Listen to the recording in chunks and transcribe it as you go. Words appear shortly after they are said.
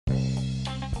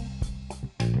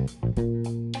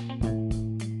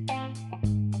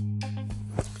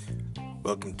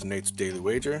Welcome to Nate's Daily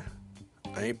Wager.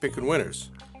 I ain't picking winners,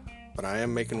 but I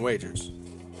am making wagers.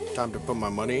 Time to put my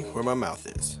money where my mouth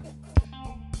is.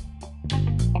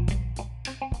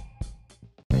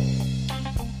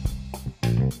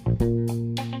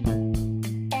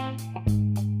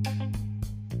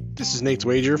 This is Nate's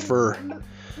Wager for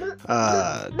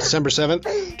December 7th,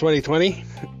 2020,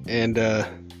 and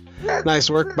nice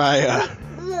work by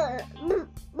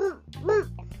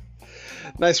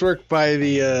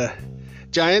the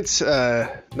Giants,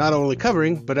 not only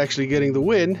covering, but actually getting the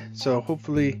win. So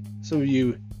hopefully some of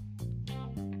you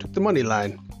took the money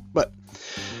line. But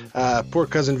poor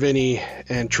cousin Vinny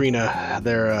and Trina,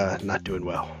 they're not doing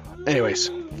well. Anyways,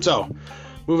 so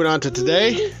moving on to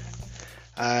today.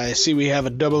 I see we have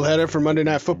a doubleheader for Monday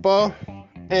Night Football,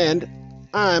 and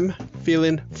I'm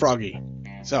feeling froggy.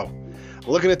 So I'm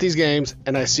looking at these games,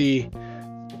 and I see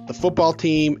the football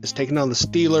team is taking on the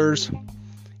Steelers.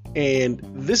 And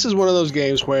this is one of those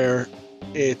games where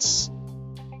it's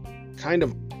kind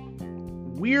of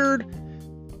weird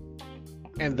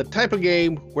and the type of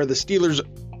game where the Steelers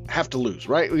have to lose,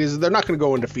 right? Because they're not going to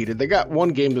go undefeated. They got one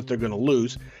game that they're going to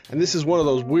lose. And this is one of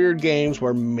those weird games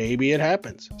where maybe it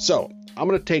happens. So I'm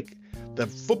going to take the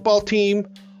football team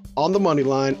on the money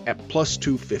line at plus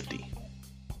 250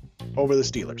 over the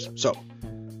Steelers. So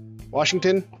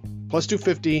Washington plus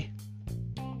 250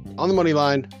 on the money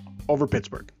line over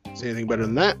Pittsburgh. Say anything better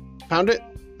than that, pound it.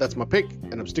 That's my pick,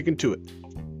 and I'm sticking to it.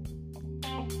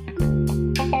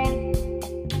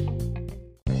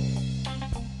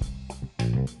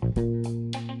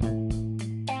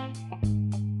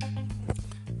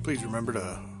 Please remember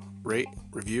to rate,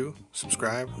 review,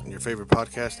 subscribe on your favorite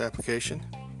podcast application.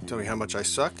 Tell me how much I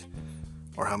suck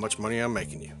or how much money I'm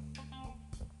making you.